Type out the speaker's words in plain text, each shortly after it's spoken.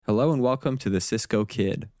Hello and welcome to the Cisco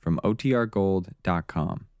Kid from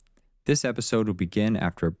OTRGold.com. This episode will begin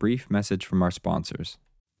after a brief message from our sponsors.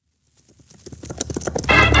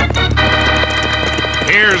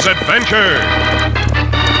 Here's adventure.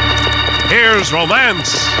 Here's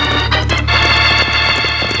romance.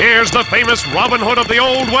 Here's the famous Robin Hood of the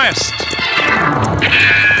Old West.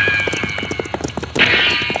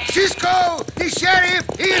 Cisco, the sheriff,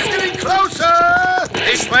 he is getting closer.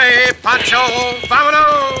 This way, Pancho,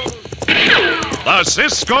 vámonos! The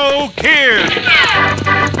Cisco Kid.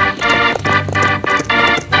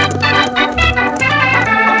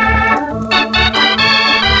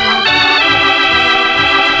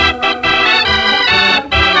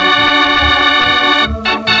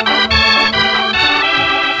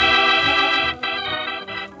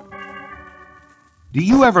 Do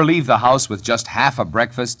you ever leave the house with just half a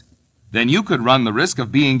breakfast? Then you could run the risk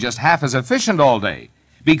of being just half as efficient all day.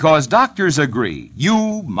 Because doctors agree,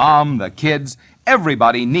 you, Mom, the kids,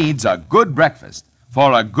 everybody needs a good breakfast.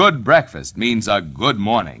 For a good breakfast means a good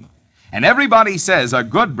morning. And everybody says a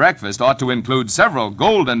good breakfast ought to include several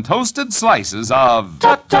golden toasted slices of...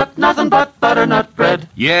 Tut, tut, nothing but butternut bread.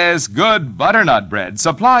 Yes, good butternut bread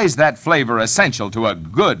supplies that flavor essential to a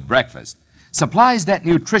good breakfast. Supplies that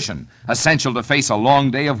nutrition essential to face a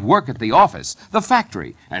long day of work at the office, the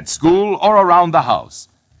factory, at school, or around the house.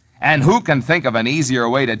 And who can think of an easier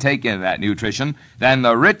way to take in that nutrition than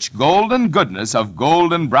the rich golden goodness of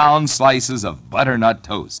golden brown slices of butternut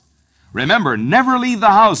toast? Remember, never leave the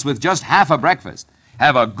house with just half a breakfast.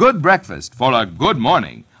 Have a good breakfast for a good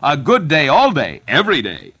morning, a good day all day, every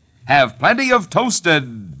day. Have plenty of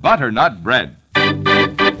toasted butternut bread.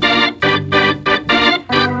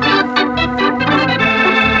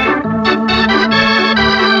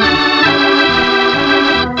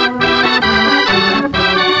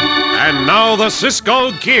 Now the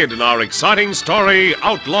Cisco Kid in our exciting story,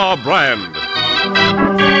 Outlaw Brand.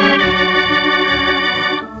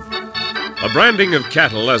 The branding of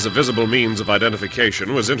cattle as a visible means of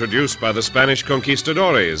identification was introduced by the Spanish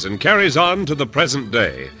conquistadores and carries on to the present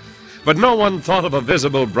day. But no one thought of a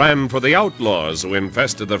visible brand for the outlaws who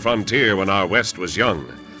infested the frontier when our West was young.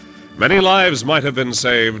 Many lives might have been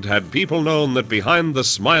saved had people known that behind the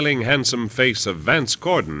smiling, handsome face of Vance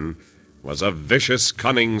Corden was a vicious,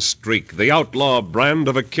 cunning streak, the outlaw brand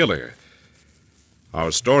of a killer.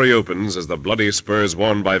 Our story opens as the bloody spurs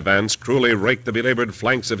worn by Vance cruelly rake the belabored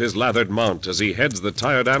flanks of his lathered mount as he heads the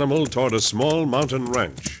tired animal toward a small mountain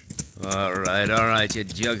ranch. All right, you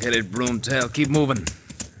jug-headed broomtail. Keep moving.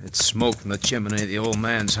 That smoke from the chimney of the old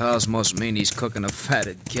man's house must mean he's cooking a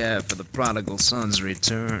fatted calf for the prodigal son's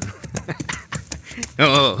return.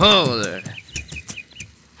 Oh, there.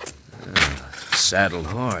 Saddled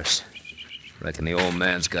horse. Reckon the old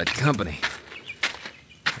man's got company.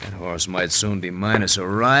 That horse might soon be minus a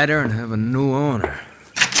rider and have a new owner.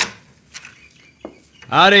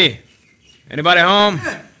 Howdy. Anybody home?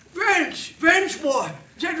 Vance, boy,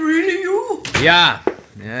 is that really you? Yeah,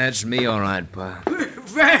 it's me, all right, Pa.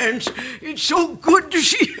 Vance, it's so good to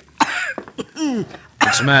see you.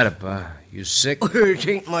 What's the matter, Pa? You sick? It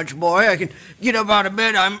ain't much, boy. I can get up out of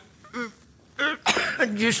bed. I'm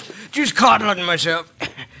just coddling myself.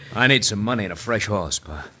 I need some money and a fresh horse,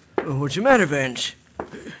 Pa. What's the matter, Vance?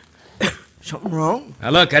 Something wrong? Now,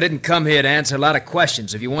 look, I didn't come here to answer a lot of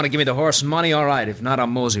questions. If you want to give me the horse and money, all right. If not, I'll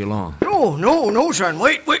mosey along. No, son.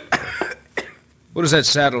 Wait. Who does that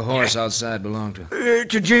saddle horse outside belong to?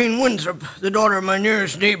 To Jane Winthrop, the daughter of my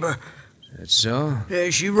nearest neighbor. That's so?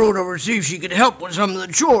 She rode over to see if she could help with some of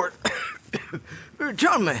the chores.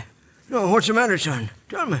 Tell me. No, what's the matter, son?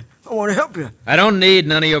 Tell me. I want to help you. I don't need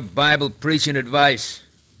none of your Bible-preaching advice.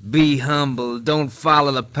 Be humble. Don't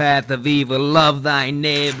follow the path of evil. Love thy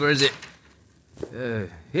neighbors.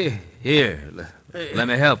 Here. Let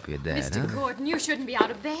me help you, Dad. Mr. Gordon, you shouldn't be out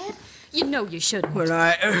of bed. You know you shouldn't. Well,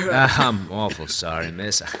 I'm awful sorry,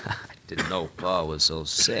 miss. I didn't know Pa was so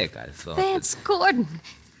sick. I thought Vance Gordon.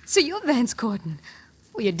 So you're Vance Gordon.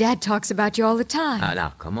 Well, your dad talks about you all the time.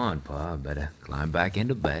 Now, come on, Pa. Better climb back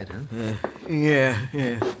into bed, huh? Yeah.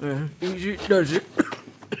 Easy does it.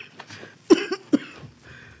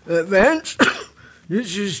 Vance,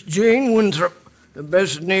 this is Jane Winthrop, the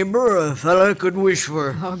best neighbor a fella could wish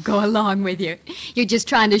for. Oh, go along with you. You're just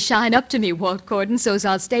trying to shine up to me, Walt Gordon, so's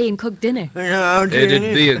I'll stay and cook dinner. Now, Jane,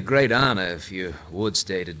 It'd be a great honor if you would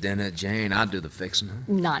stay to dinner, Jane. I'll do the fixing, huh?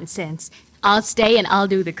 Nonsense. I'll stay and I'll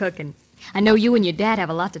do the cooking. I know you and your dad have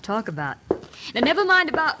a lot to talk about. Now, never mind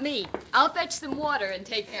about me. I'll fetch some water and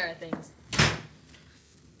take care of things.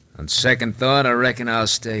 On second thought, I reckon I'll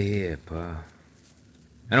stay here, Pa.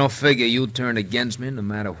 I don't figure you'll turn against me no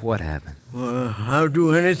matter what happens. I'll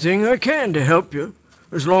do anything I can to help you.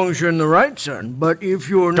 as long as you're in the right, son. But if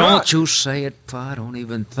you're not... Don't you say it, Pa. Don't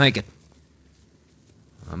even think it.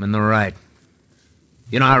 I'm in the right.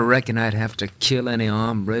 You know, I reckon I'd have to kill any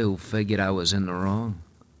hombre who figured I was in the wrong.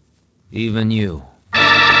 Even you.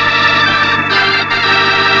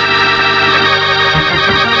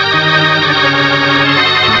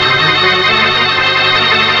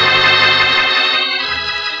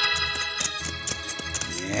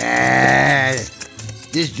 Yeah,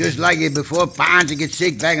 this just like it before Pancho gets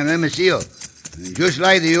sick back in Hermosillo. Just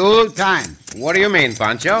like the old time. What do you mean,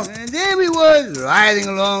 Pancho? And there we was, riding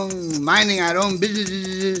along, minding our own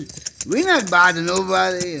businesses. We not bother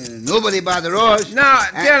nobody, and nobody bother us. Now,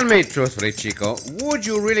 tell me truthfully, Chico, would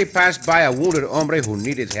you really pass by a wounded hombre who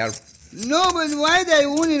needed help? No, but why that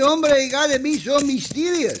wounded hombre gotta be so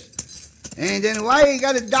mysterious? And then why he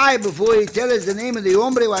gotta die before he tell us the name of the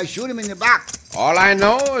hombre who shoot him in the back? All I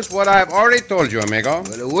know is what I've already told you, amigo.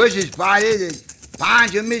 Well, the worst part is that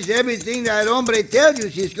Pancho missed everything that hombre tells you,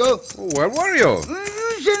 Cisco. Where were you?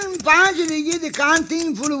 You sent Pancho to get the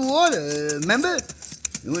canteen full of water, remember?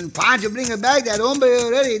 When Pancho bring it back, that hombre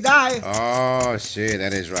already died. Oh, see,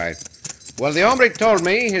 that is right. Well, the hombre told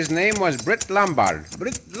me his name was Britt Lombard.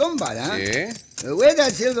 Britt Lombard, huh? Yeah? Where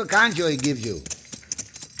that silver concho he gives you?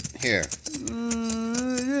 Here.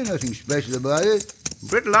 There's nothing special about it.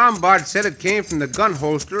 Britt Lombard said it came from the gun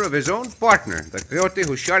holster of his own partner, the coyote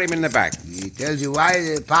who shot him in the back. He tells you why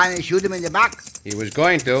the partner shoot him in the back? He was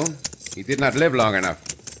going to. He did not live long enough.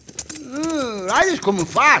 Riders coming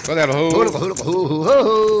fast. Go there, ho.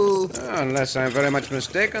 Unless I'm very much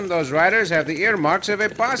mistaken, those riders have the earmarks of a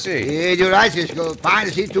posse. Yeah, you're right, Cisco. Fine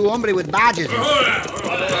to see two hombres with badges.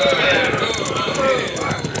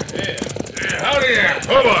 Howdy there.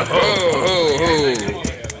 Ho.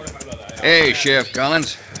 Hey, Sheriff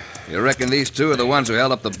Collins. You reckon these two are the ones who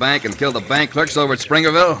held up the bank and killed the bank clerks over at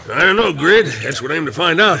Springerville? I don't know, Grid. That's what I aim to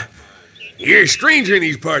find out. You're a stranger in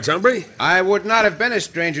these parts, hombre. I would not have been a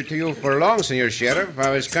stranger to you for long, Senor Sheriff. I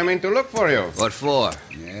was coming to look for you. What for?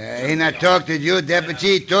 He not talk to you,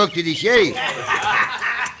 deputy. Talk to the sheriff.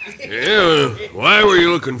 Yeah, why were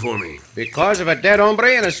you looking for me? Because of a dead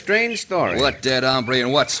hombre and a strange story. What dead hombre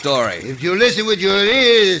and what story? If you listen with your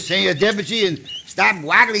ears, Senor Deputy, and stop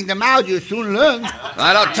waggling them out, you'll soon learn.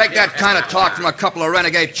 I don't take that kind of talk from a couple of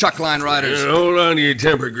renegade chuck line riders. Hold on to your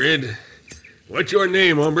temper, Grid. What's your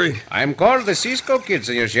name, hombre? I'm called the Cisco Kid,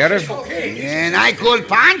 Senor Sheriff. And I called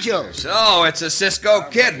Pancho. So, it's a Cisco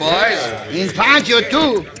Kid, boys. And Pancho,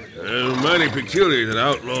 too. Mighty peculiar that an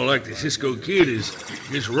outlaw like the Cisco Kid is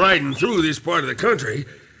just riding through this part of the country,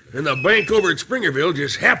 and the bank over at Springerville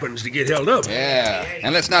just happens to get held up. Yeah,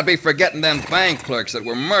 and let's not be forgetting them bank clerks that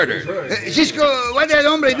were murdered. Cisco, what that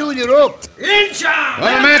hombre do with the rope? Lynch him!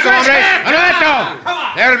 Un momento, hombre! Un momento! Come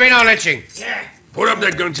on! There will be no lynching. Yeah. Put up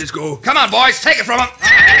that gun, Cisco. Come on, boys, take it from him.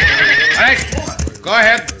 All right, go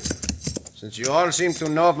ahead. Since you all seem to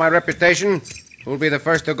know of my reputation, who'll be the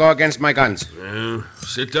first to go against my guns?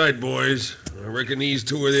 Sit tight, boys. I reckon these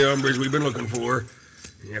two are the hombres we've been looking for.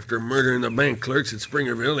 After murdering the bank clerks at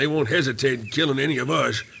Springerville, they won't hesitate in killing any of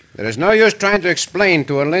us. There is no use trying to explain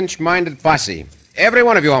to a lynch-minded posse. Every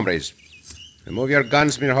one of you hombres. Remove your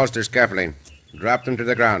guns from your holsters carefully. Drop them to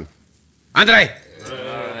the ground. Andre!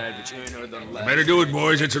 Better do it,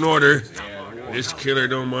 boys. It's an order. This killer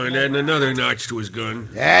don't mind adding another notch to his gun.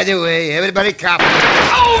 That way, everybody cop.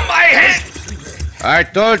 Oh, my head! I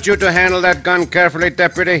told you to handle that gun carefully,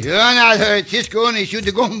 deputy. You're not hurt, Cisco, and you shoot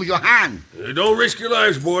the gun with your hand. Don't risk your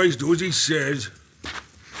lives, boys. Do as he says.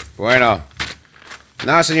 Bueno.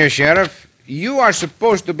 Now, Senor Sheriff, you are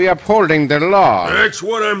supposed to be upholding the law. That's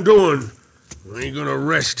what I'm doing. I ain't gonna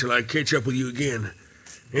rest till I catch up with you again.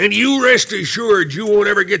 And you rest assured you won't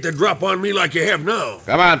ever get the drop on me like you have now.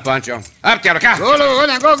 Come on, Pancho. Up, Tiago.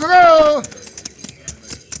 Go.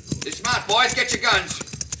 Dismount, boys. Get your guns.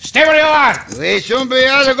 Stay where you are. Wait, somebody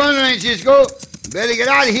out of gun range, Cisco. Better get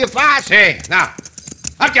out of here fast. See, now.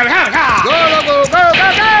 Up, Tiago. Go.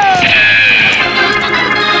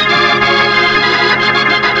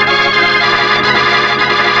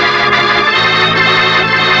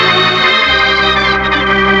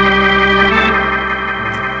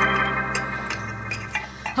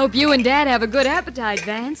 Hope you and Dad have a good appetite,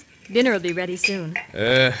 Vance. Dinner will be ready soon.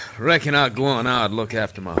 Reckon I'll go on out and look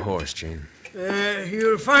after my horse, Gene.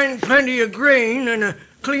 You'll find plenty of grain and a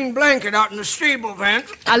clean blanket out in the stable,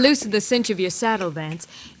 Vance. I loosened the cinch of your saddle, Vance.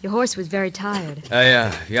 Your horse was very tired.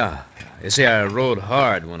 Yeah. You see, I rode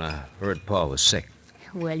hard when I heard Pa was sick.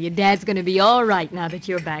 Well, your dad's going to be all right now that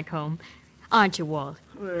you're back home. Aren't you, Walt?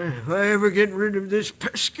 If I ever get rid of this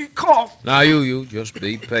pesky cough. Now, you just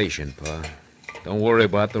be patient, Pa. Don't worry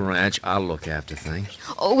about the ranch. I'll look after things.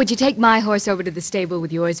 Oh, would you take my horse over to the stable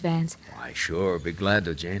with yours, Vance? Why, sure. Be glad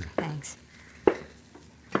to, Jane. Thanks.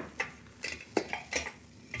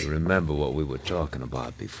 You remember what we were talking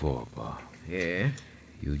about before, Pa? Yeah?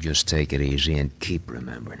 You just take it easy and keep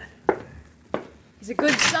remembering it. He's a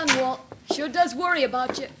good son, Walt. Sure does worry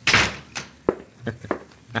about you.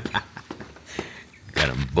 Got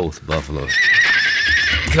 'em both buffaloes.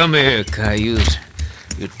 Come here, Cayuse.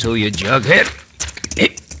 You two, you jughead.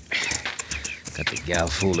 Got the gal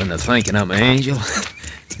fooling to thinking I'm an angel.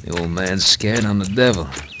 The old man's scared I'm the devil.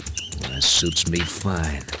 Well, that suits me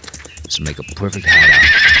fine. Let's make a perfect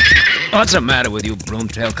hideout. What's the matter with you,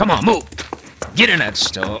 broomtail? Come on, move. Get in that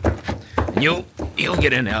stall. And you'll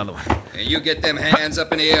get in the other one. And you get them hands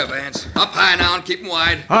up in the air, Vance. Up high now and keep them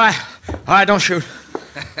wide. All right, don't shoot.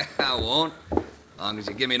 I won't. As long as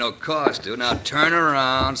you give me no cause to. Now turn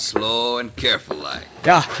around slow and careful like.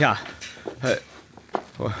 Yeah.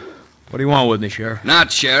 What do you want with me, Sheriff?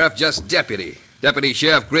 Not Sheriff, just Deputy. Deputy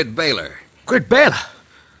Sheriff Grid Baylor. Grid Baylor?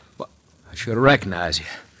 Well, I should have recognized you.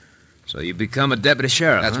 So you become a deputy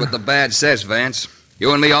sheriff, That's huh? what the badge says, Vance.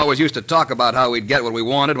 You and me always used to talk about how we'd get what we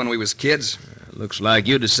wanted when we was kids. Looks like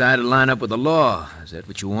you decided to line up with the law. Is that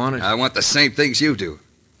what you wanted? I want the same things you do.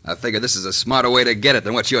 I figure this is a smarter way to get it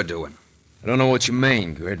than what you're doing. I don't know what you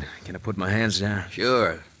mean, Grid. Can I put my hands down?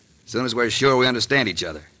 Sure. As soon as we're sure we understand each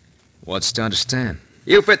other. What's to understand?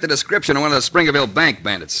 You fit the description of one of the Springerville bank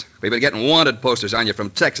bandits. We've been getting wanted posters on you from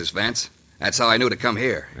Texas, Vance. That's how I knew to come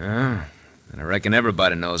here. Ah, and I reckon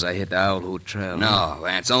everybody knows I hit the Outlaw trail. No,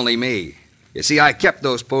 Vance, only me. You see, I kept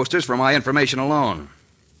those posters for my information alone.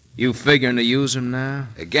 You figuring to use them now?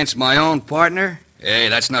 Against my own partner? Hey,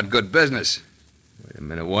 that's not good business. Wait a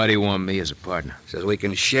minute, why do you want me as a partner? Says we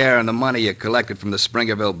can share in the money you collected from the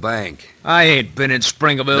Springerville bank. I ain't been in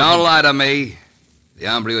Springerville. Don't lie to me. The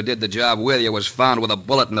hombre who did the job with you was found with a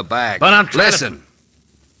bullet in the back. But I'm trying Listen.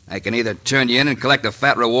 I can either turn you in and collect a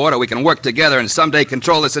fat reward, or we can work together and someday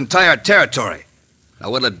control this entire territory. Now,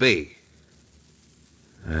 what'll it be?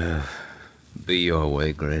 Be your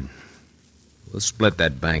way, Grid. We'll split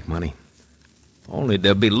that bank money. Only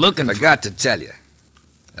they'll be looking for... Forgot to tell you.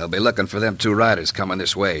 They'll be looking for them two riders coming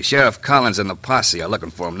this way. Sheriff Collins and the posse are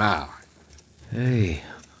looking for them now. Hey,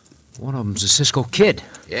 one of them's a Cisco kid.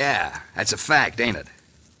 Yeah, that's a fact, ain't it?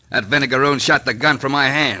 That vinegaroon shot the gun from my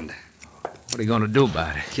hand. What are you going to do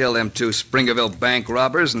about it? Kill them two Springerville bank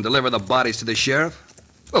robbers and deliver the bodies to the sheriff?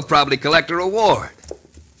 We'll probably collect a reward.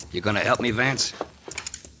 You gonna help me, Vance?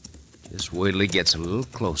 Just wait till he gets a little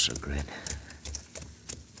closer, Grid.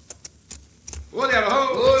 All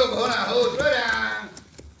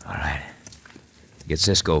right. Get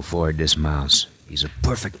Cisco before he dismounts. He's a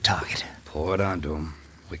perfect target. Pour it onto him.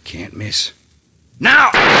 We can't miss.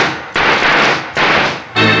 Now!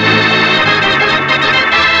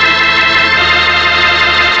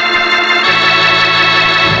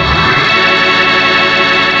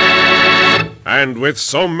 And with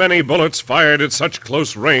so many bullets fired at such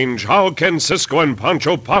close range, how can Cisco and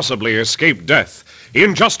Pancho possibly escape death?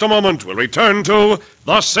 In just a moment, we'll return to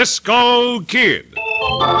The Cisco Kid.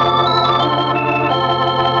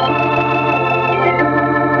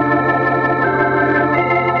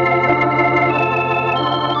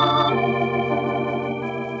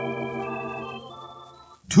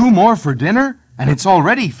 Two more for dinner, and it's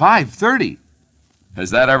already 5:30. Has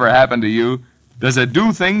that ever happened to you? Does it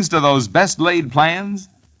do things to those best-laid plans?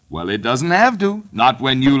 Well, it doesn't have to, not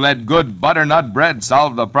when you let good butternut bread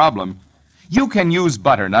solve the problem. You can use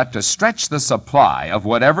butternut to stretch the supply of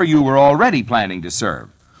whatever you were already planning to serve.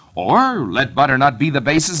 Or let butternut be the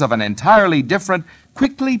basis of an entirely different,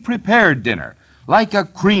 quickly prepared dinner, like a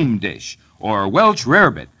cream dish, or Welsh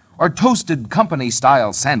rarebit, or toasted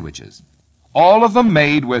company-style sandwiches. All of them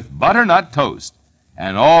made with butternut toast,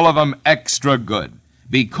 and all of them extra good,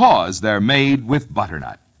 because they're made with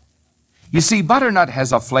butternut. You see, butternut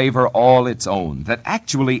has a flavor all its own that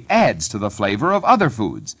actually adds to the flavor of other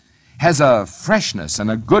foods, has a freshness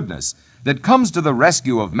and a goodness that comes to the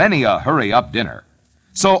rescue of many a hurry-up dinner.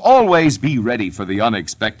 So always be ready for the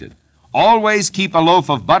unexpected. Always keep a loaf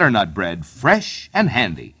of butternut bread fresh and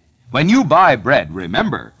handy. When you buy bread,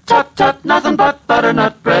 remember... Tut, tut, nothing but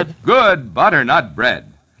butternut bread. Good butternut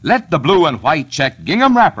bread. Let the blue and white check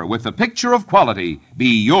gingham wrapper with the picture of quality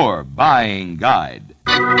be your buying guide.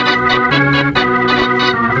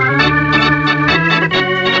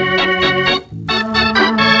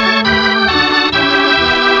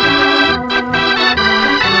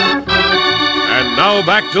 And now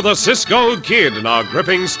back to the Cisco Kid in our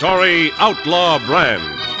gripping story, Outlaw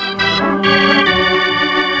Brand.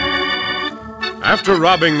 After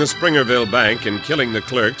robbing the Springerville bank and killing the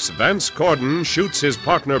clerks, Vance Corden shoots his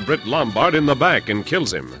partner Britt Lombard in the back and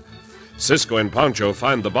kills him. Cisco and Pancho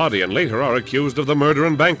find the body and later are accused of the murder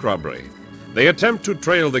and bank robbery. They attempt to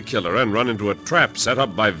trail the killer and run into a trap set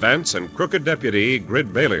up by Vance and crooked deputy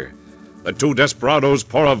Grid Baylor. The two desperados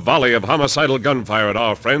pour a volley of homicidal gunfire at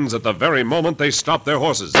our friends at the very moment they stop their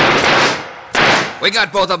horses. We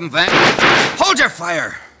got both of them, Vance. Hold your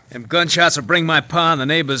fire! Them gunshots will bring my pa and the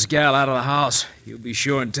neighbor's gal out of the house. You be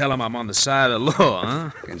sure and tell them I'm on the side of the law, huh?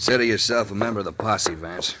 Consider yourself a member of the posse,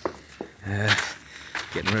 Vance.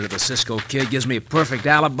 Getting rid of the Cisco kid gives me a perfect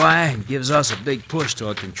alibi and gives us a big push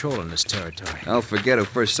toward controlling this territory. Don't forget who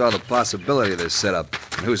first saw the possibility of this setup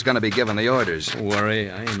and who's going to be giving the orders. Don't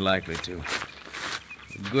worry, I ain't likely to.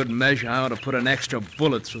 For good measure, I ought to put an extra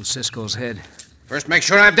bullet through Cisco's head. First, make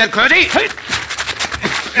sure I'm dead, Clancy.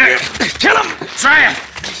 Kill him! Try it.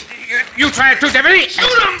 You try it too, deputy.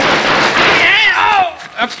 Shoot him!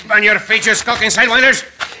 Up on your feet, you skulking sidewinders.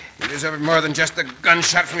 You deserve more than just a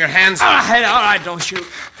gunshot from your hands. All right, don't shoot.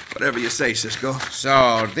 Whatever you say, Cisco.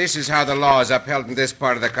 So, this is how the law is upheld in this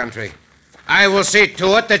part of the country. I will see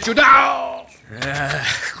to it that you die.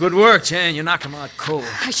 Good work, Jan. You knocked him out cold.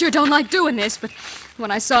 I sure don't like doing this, but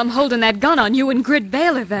when I saw him holding that gun on you and Grid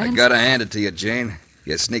Baylor, Vance... I gotta hand it to you, Jane.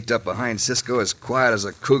 You sneaked up behind Cisco as quiet as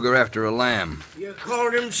a cougar after a lamb. You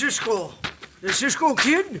called him Cisco. The Cisco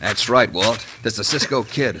Kid? That's right, Walt. This is the Cisco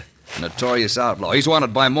Kid. A notorious outlaw. He's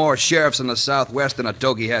wanted by more sheriffs in the Southwest than a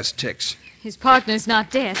doggy has ticks. His partner's not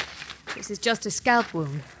dead. This is just a scalp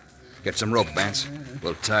wound. Get some rope, Vance.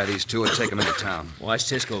 We'll tie these two and take them into town. Watch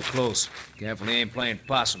Cisco close. Careful he ain't playing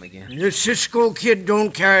possum again. The Cisco Kid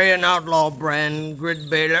don't carry an outlaw brand, Grid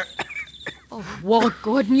Baylor. Oh, Walt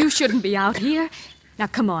Gordon, you shouldn't be out here. Now,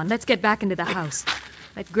 come on, let's get back into the house.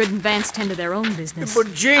 Let Grid and Vance tend to their own business.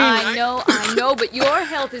 But, Jane... I know, but your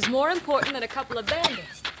health is more important than a couple of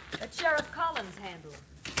bandits. Let Sheriff Collins handle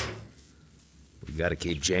him. We gotta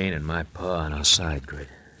keep Jane and my pa on our side, Grid.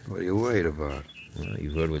 What are you worried about? Well,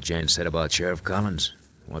 you heard what Jane said about Sheriff Collins.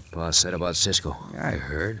 What Pa said about Cisco. I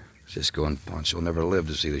heard. Cisco and Poncho will never live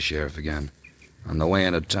to see the sheriff again. On the way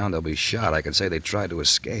into town, they'll be shot. I can say they tried to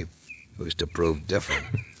escape. Who's to prove different?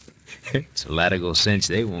 It's a latigo cinch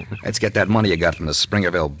they won't. Let's get that money you got from the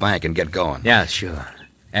Springerville bank and get going. Yeah, sure.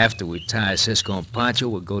 After we tie Cisco and Poncho,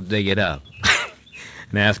 we'll go dig it up.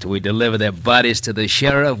 And after we deliver their bodies to the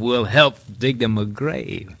sheriff, we'll help dig them a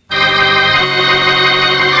grave.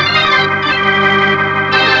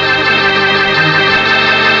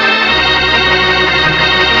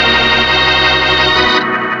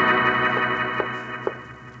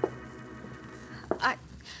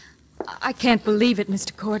 I can't believe it,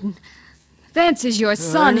 Mr. Corden. Vance is your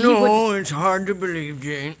son. I know, it's hard to believe,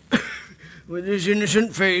 Jane. With his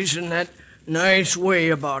innocent face and that nice way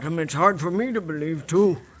about him, it's hard for me to believe,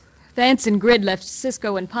 too. Vance and Grid left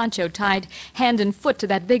Cisco and Pancho tied hand and foot to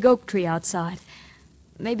that big oak tree outside.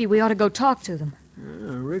 Maybe we ought to go talk to them.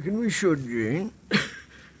 I reckon we should, Jane.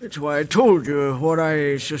 That's why I told you what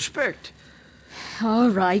I suspect. All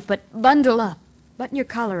right, but bundle up. Button your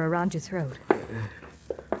collar around your throat.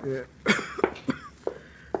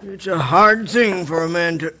 It's a hard thing for a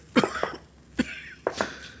man to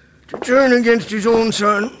turn against his own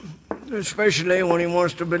son, especially when he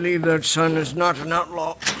wants to believe that son is not an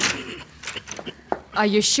outlaw. Are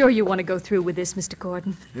you sure you want to go through with this, Mr.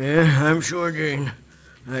 Corden? Yeah, I'm sure, Jane.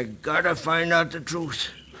 I gotta find out the truth,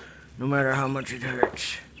 no matter how much it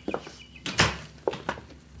hurts.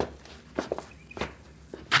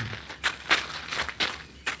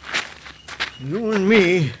 You and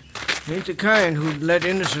me ain't the kind who'd let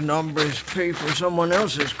innocent hombres pay for someone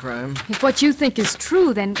else's crime. If what you think is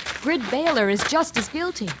true, then Grid Baylor is just as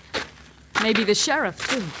guilty. Maybe the sheriff,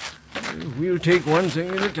 too. We'll take one thing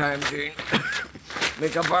at a time, Jane.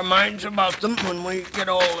 Make up our minds about them when we get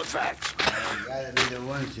all the facts. That gotta be the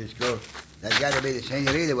one, Cisco. That gotta be the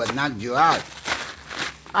senorita what knocked you out.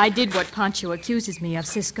 I did what Pancho accuses me of,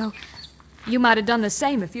 Cisco. You might have done the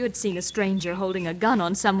same if you had seen a stranger holding a gun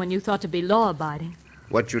on someone you thought to be law-abiding.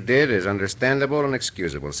 What you did is understandable and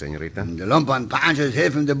excusable, senorita. The lump on Pancho's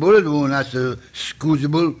head from the bullet wound, that's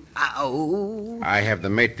excusable. Ow. I have the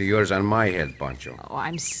mate to yours on my head, Pancho. Oh,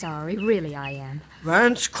 I'm sorry. Really, I am.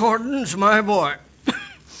 Vance Corden's my boy.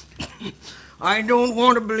 I don't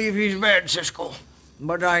want to believe he's bad, Cisco,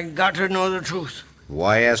 but I got to know the truth.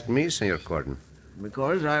 Why ask me, Senor Corden?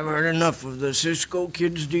 Because I've heard enough of the Cisco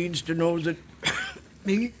Kid's deeds to know that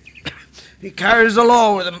he carries the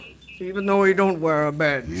law with him, even though he don't wear a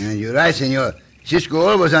badge. Yeah, you're right, senor. Cisco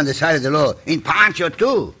always on the side of the law. In Pancho,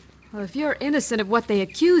 too. Well, if you're innocent of what they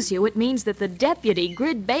accuse you, it means that the deputy,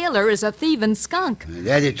 Grid Baylor, is a thieving skunk.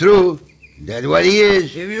 That is true. That's what he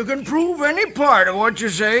is. If you can prove any part of what you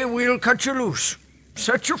say, we'll cut you loose.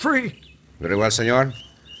 Set you free. Very well, senor.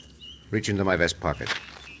 Reach into my vest pocket.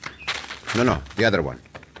 No, the other one.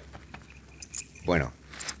 Bueno.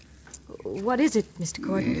 What is it, Mr.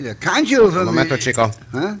 Gordon? The concho Un from momento, the... chico.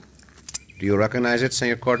 Huh? Do you recognize it,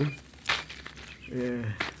 Senor Gordon? Yeah,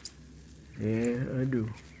 I do.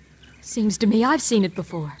 Seems to me I've seen it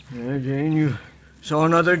before. Yeah, Jane, you saw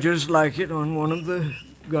another just like it on one of the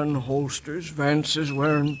gun holsters Vance is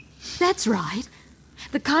wearing. That's right.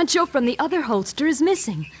 The concho from the other holster is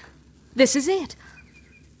missing. This is it.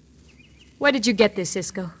 Where did you get this,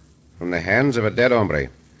 Cisco? From the hands of a dead hombre.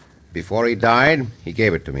 Before he died, he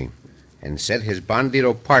gave it to me and said his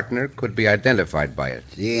bandito partner could be identified by it.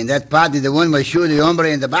 See, and that party, the one was shoot the hombre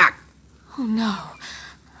in the back. Oh, no.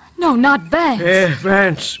 No, not Vance. Yeah,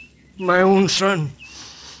 Vance. My own son.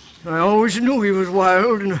 I always knew he was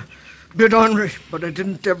wild and a bit ornery, but I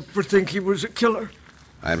didn't ever think he was a killer.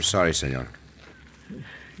 I'm sorry, senor.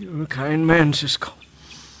 You're a kind man, Cisco.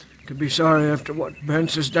 To be sorry after what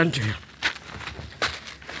Vance has done to you.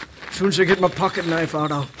 As soon as I get my pocket knife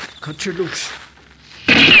out, I'll cut you loose.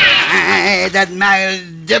 That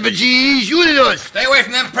man, deputy, shooting us. Stay away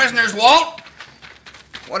from them prisoners, Walt.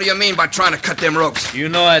 What do you mean by trying to cut them ropes? You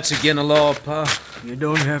know that's against the law, Pa. You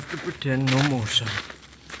don't have to pretend no more, son.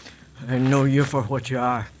 I know you for what you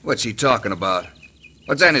are. What's he talking about?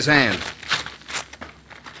 What's that in his hand?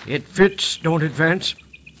 It fits, don't it, Vance?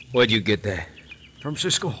 Where'd you get that? From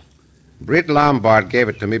Cisco. Britt Lombard gave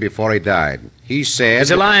it to me before he died. He said...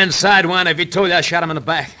 He's a lying sidewinder if he told you I shot him in the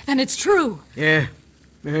back. Then it's true. Yeah,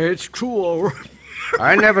 it's true, all right.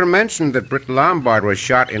 I never mentioned that Britt Lombard was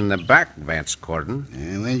shot in the back, Vance Gordon.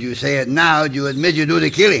 And when you say it now, you admit you do the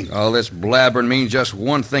killing. All this blabbering means just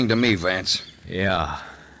one thing to me, Vance. Yeah.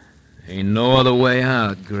 Ain't no other way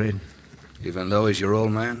out, Grid. Even though he's your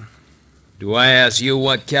old man? Do I ask you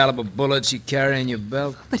what caliber bullets you carry in your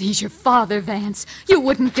belt? But he's your father, Vance. You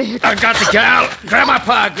wouldn't dare. I got the gal. Grab my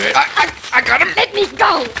paw, Grid. I got him. Let me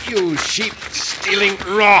go. You sheep-stealing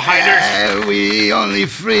rawhiders. We only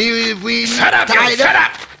free if we Shut up, tied you shut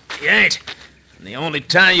up. You ain't. And the only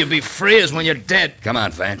time you'll be free is when you're dead. Come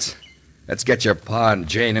on, Vance. Let's get your pa and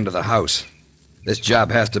Jane into the house. This job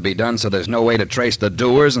has to be done so there's no way to trace the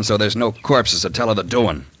doers and so there's no corpses to tell of the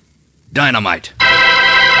doing. Dynamite.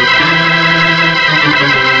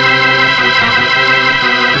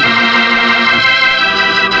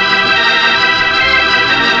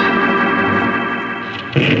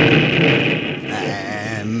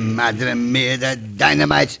 Madre mia, that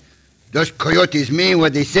dynamite. Those coyotes mean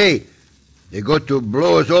what they say. They go to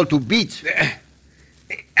blow us all to bits.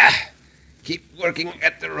 Keep working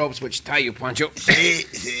at the ropes which tie you, Pancho.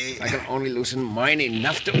 I can only loosen mine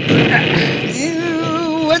enough to...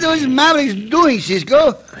 What are those mavericks doing,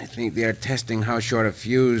 Cisco? I think they are testing how short a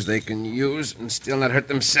fuse they can use and still not hurt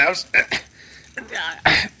themselves.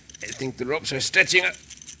 I think the ropes are stretching a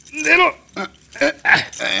little.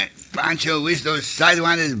 Pancho wish those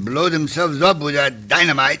sidewinders blow themselves up with that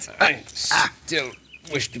dynamite. I still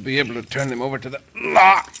wish to be able to turn them over to the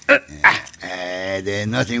law. There's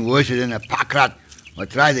nothing worse than a packrat who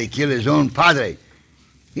try to kill his own padre.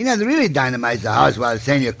 He not really dynamites the house while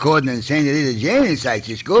Senor Gordon and Senorita Jane inside,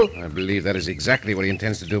 Cisco. I believe that is exactly what he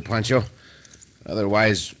intends to do, Pancho.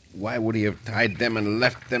 Otherwise, why would he have tied them and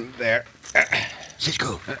left them there?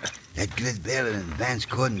 Cisco, that Grid Bell and Vance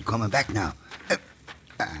Gordon coming back now.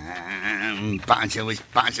 Pancho wish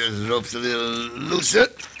Pancho's ropes a little looser.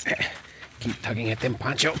 Keep tugging at them,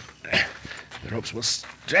 Pancho. The ropes will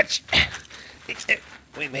stretch.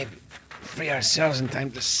 We may free ourselves in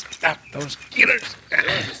time to stop those killers. As soon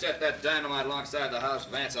as you set that dynamite alongside the house,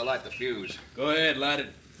 Vance, I'll light the fuse. Go ahead, light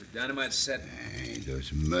it. The dynamite's set.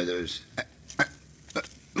 Those murders.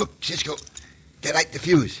 Look, Cisco, they light the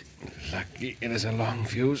fuse. Lucky it is a long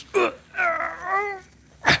fuse.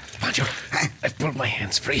 Pancho, I've pulled my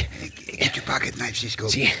hands free. Get your pocket knife, Cisco.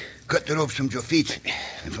 See? Cut the ropes from your feet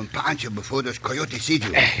and from Pancho before those coyotes see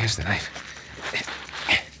you. Here's the knife.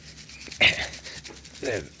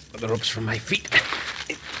 There are the ropes from my feet.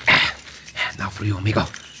 Now for you, amigo.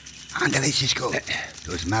 Ándale, Cisco.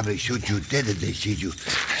 Those mavericks shoot you dead if they see you.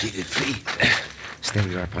 See it free. Stay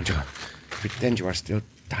where you are, Pancho. Pretend you are still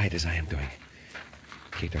tied as I am doing.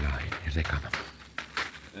 Keep them out. Here they come.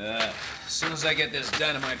 As soon as I get this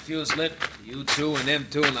dynamite fuse lit, you two and them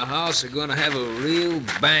two in the house are gonna have a real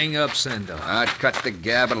bang-up send-off. I'd cut the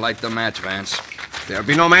gab and light the match, Vance. There'll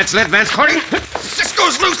be no match lit, Vance Gordon. Cisco!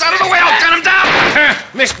 Cisco's loose. Out of the way. I'll gun him down.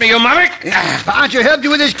 Missed me, you maverick. Pancho helped you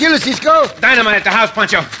with this killer, Cisco. Dynamite at the house,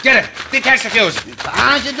 Pancho. Get it. Detach the fuse.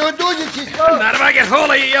 Pancho, don't do this, Cisco. Not if I get hold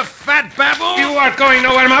of you, you fat baboon. You aren't going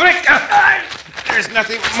nowhere, maverick. There's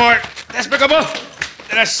nothing more despicable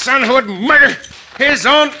than a son who would murder his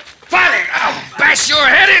own father. I'll bash your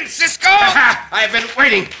head in, Cisco. I've been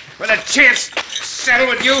waiting for the chance to settle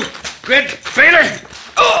with you, good failure.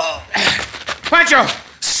 Oh. Pancho!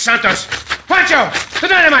 Santos! Pancho! The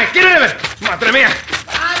dynamite! Get rid of it! Madre mia!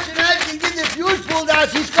 Pancho, now you can get the fuse pulled out,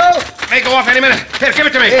 Cisco. May go off any minute. Here, give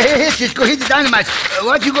it to me. Hey, Cisco, hit the dynamite.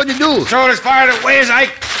 What you going to do? Throw it as far away as I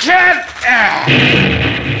can.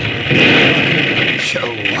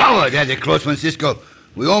 Wow, that's a close one, Cisco.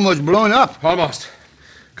 We almost blown up. Almost.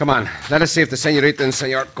 Come on. Let us see if the senorita and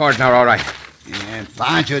Senor Gordon are all right. Yeah,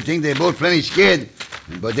 Pancho think they're both plenty scared.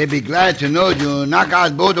 But they'd be glad to know you knock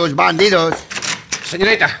out both those bandidos.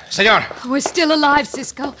 Senorita, senor. We're still alive,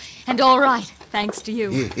 Cisco, and all right, thanks to you.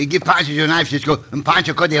 Here, give Pancho your knife, Cisco, and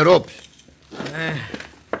Pancho cut the ropes.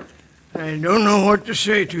 I don't know what to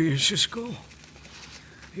say to you, Cisco.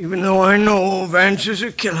 Even though I know Vance is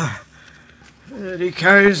a killer, that he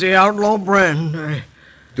carries the outlaw brand,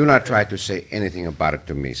 Do not try to say anything about it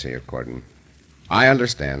to me, Senor Gordon. I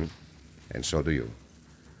understand, and so do you.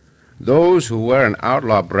 Those who wear an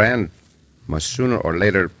outlaw brand must sooner or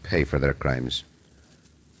later pay for their crimes.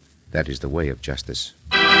 That is the way of justice.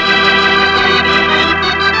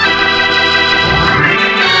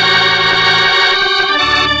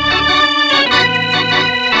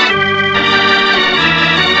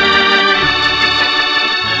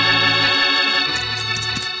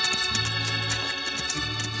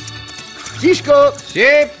 Cisco!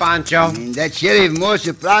 Si, Pancho. And that sheriff more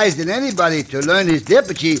surprised than anybody to learn his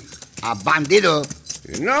deputy, a bandido.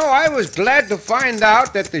 You know, I was glad to find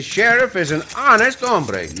out that the sheriff is an honest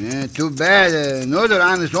hombre. Yeah, too bad. Another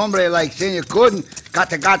honest hombre like Senor Gordon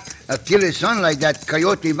got a killer's son like that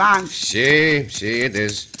coyote Vance. Si, it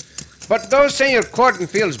is. But though Senor Gordon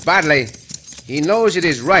feels badly, he knows it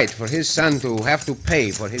is right for his son to have to pay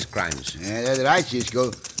for his crimes. Yeah, that's right,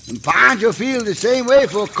 Cisco. And Pancho feels the same way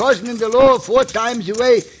for cousin in the law 4 times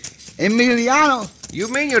away, Emiliano. You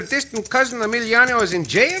mean your distant cousin Emiliano is in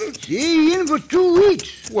jail? See, in for 2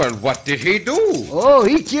 weeks. Well, what did he do? Oh,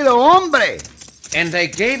 he killed a hombre. And they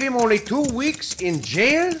gave him only 2 weeks in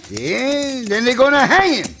jail? Yeah, then they're gonna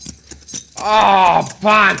hang him. Oh,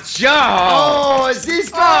 Pancho! Oh,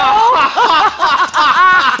 Cisco!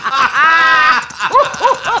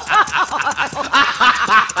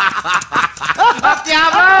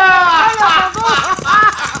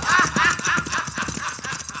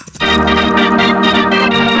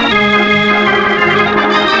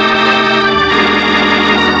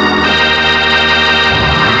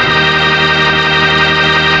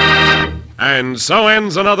 And so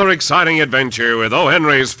ends another exciting adventure with O.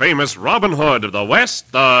 Henry's famous Robin Hood of the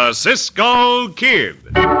West, the Cisco Kid.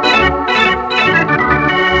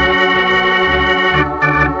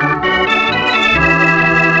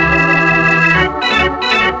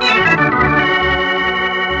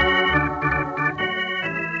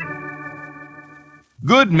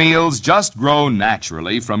 Good meals just grow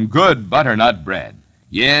naturally from good butternut bread.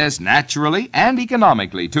 Yes, naturally and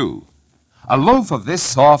economically, too. A loaf of this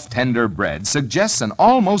soft, tender bread suggests an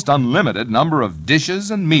almost unlimited number of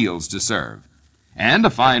dishes and meals to serve. And a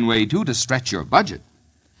fine way, too, to stretch your budget.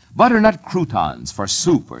 Butternut croutons for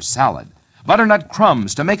soup or salad. Butternut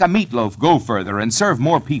crumbs to make a meatloaf go further and serve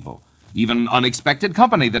more people. Even unexpected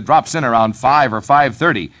company that drops in around 5 or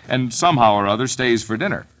 5:30 and somehow or other stays for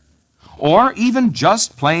dinner. Or even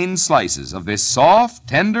just plain slices of this soft,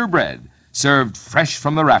 tender bread served fresh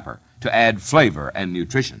from the wrapper to add flavor and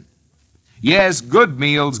nutrition. Yes, good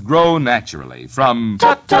meals grow naturally from...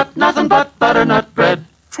 Tut, tut, nothing but butternut bread.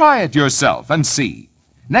 Try it yourself and see.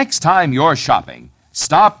 Next time you're shopping,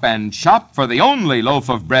 stop and shop for the only loaf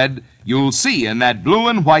of bread you'll see in that blue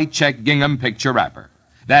and white check gingham picture wrapper.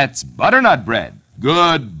 That's butternut bread,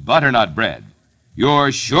 good butternut bread.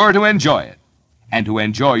 You're sure to enjoy it, and to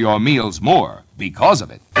enjoy your meals more because of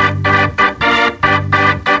it.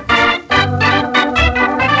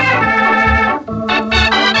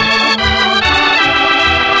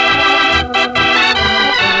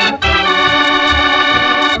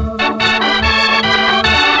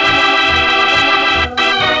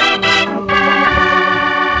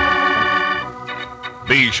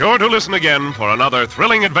 Be sure to listen again for another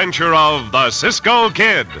thrilling adventure of the Cisco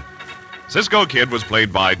Kid. Cisco Kid was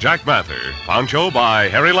played by Jack Mather, Pancho by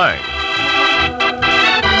Harry Lang.